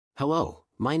Hello,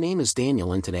 my name is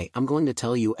Daniel and today I'm going to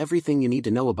tell you everything you need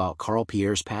to know about Karl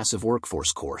Pierre's Passive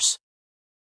Workforce course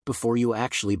before you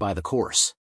actually buy the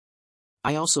course.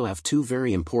 I also have two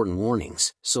very important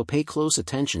warnings, so pay close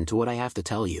attention to what I have to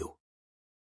tell you.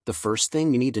 The first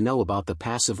thing you need to know about the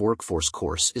Passive Workforce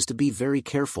course is to be very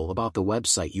careful about the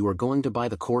website you are going to buy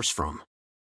the course from.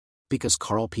 Because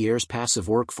Karl Pierre's Passive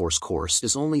Workforce course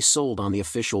is only sold on the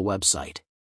official website.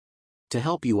 To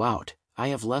help you out, I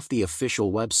have left the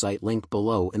official website link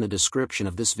below in the description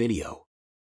of this video.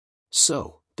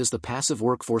 So, does the Passive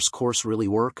Workforce course really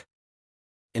work?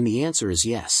 And the answer is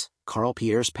yes, Karl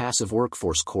Pierre's Passive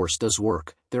Workforce course does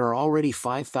work. There are already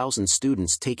 5,000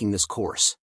 students taking this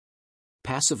course.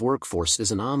 Passive Workforce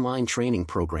is an online training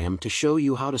program to show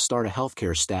you how to start a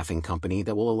healthcare staffing company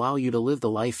that will allow you to live the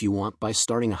life you want by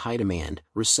starting a high-demand,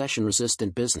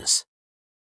 recession-resistant business.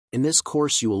 In this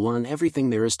course you will learn everything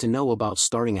there is to know about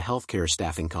starting a healthcare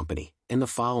staffing company, in the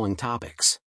following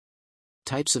topics.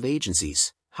 Types of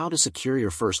agencies, how to secure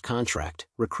your first contract,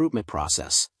 recruitment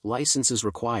process, licenses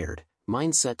required,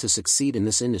 mindset to succeed in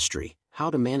this industry, how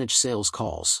to manage sales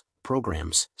calls,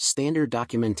 programs, standard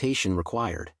documentation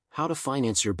required, how to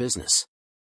finance your business.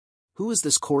 Who is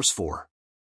this course for?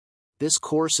 This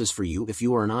course is for you if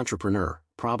you are an entrepreneur,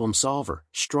 problem solver,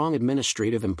 strong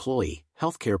administrative employee,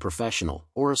 healthcare professional,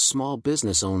 or a small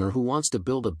business owner who wants to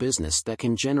build a business that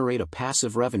can generate a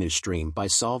passive revenue stream by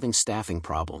solving staffing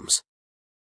problems.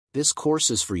 This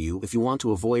course is for you if you want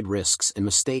to avoid risks and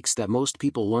mistakes that most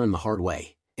people learn the hard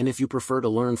way, and if you prefer to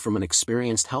learn from an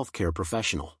experienced healthcare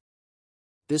professional.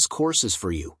 This course is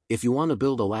for you if you want to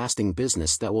build a lasting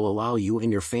business that will allow you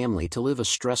and your family to live a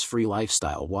stress-free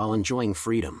lifestyle while enjoying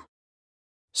freedom.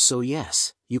 So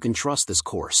yes, you can trust this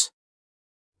course.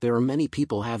 There are many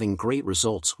people having great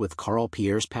results with Karl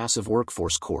Pierre's Passive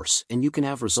Workforce course, and you can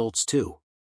have results too.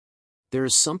 There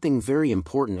is something very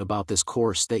important about this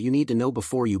course that you need to know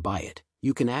before you buy it.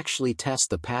 You can actually test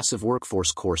the Passive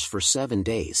Workforce course for 7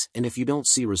 days, and if you don't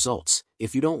see results,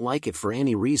 if you don't like it for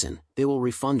any reason, they will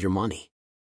refund your money.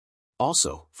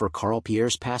 Also, for Karl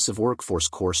Pierre's Passive Workforce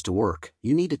course to work,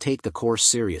 you need to take the course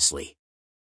seriously.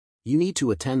 You need to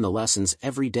attend the lessons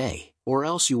every day, or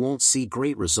else you won't see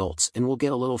great results and will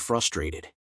get a little frustrated.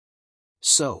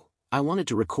 So, I wanted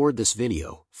to record this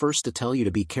video, first to tell you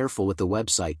to be careful with the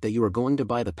website that you are going to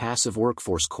buy the Passive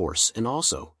Workforce course, and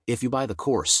also, if you buy the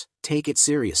course, take it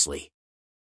seriously.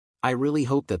 I really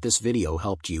hope that this video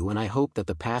helped you, and I hope that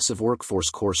the Passive Workforce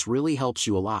course really helps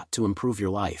you a lot to improve your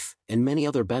life, and many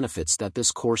other benefits that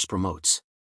this course promotes.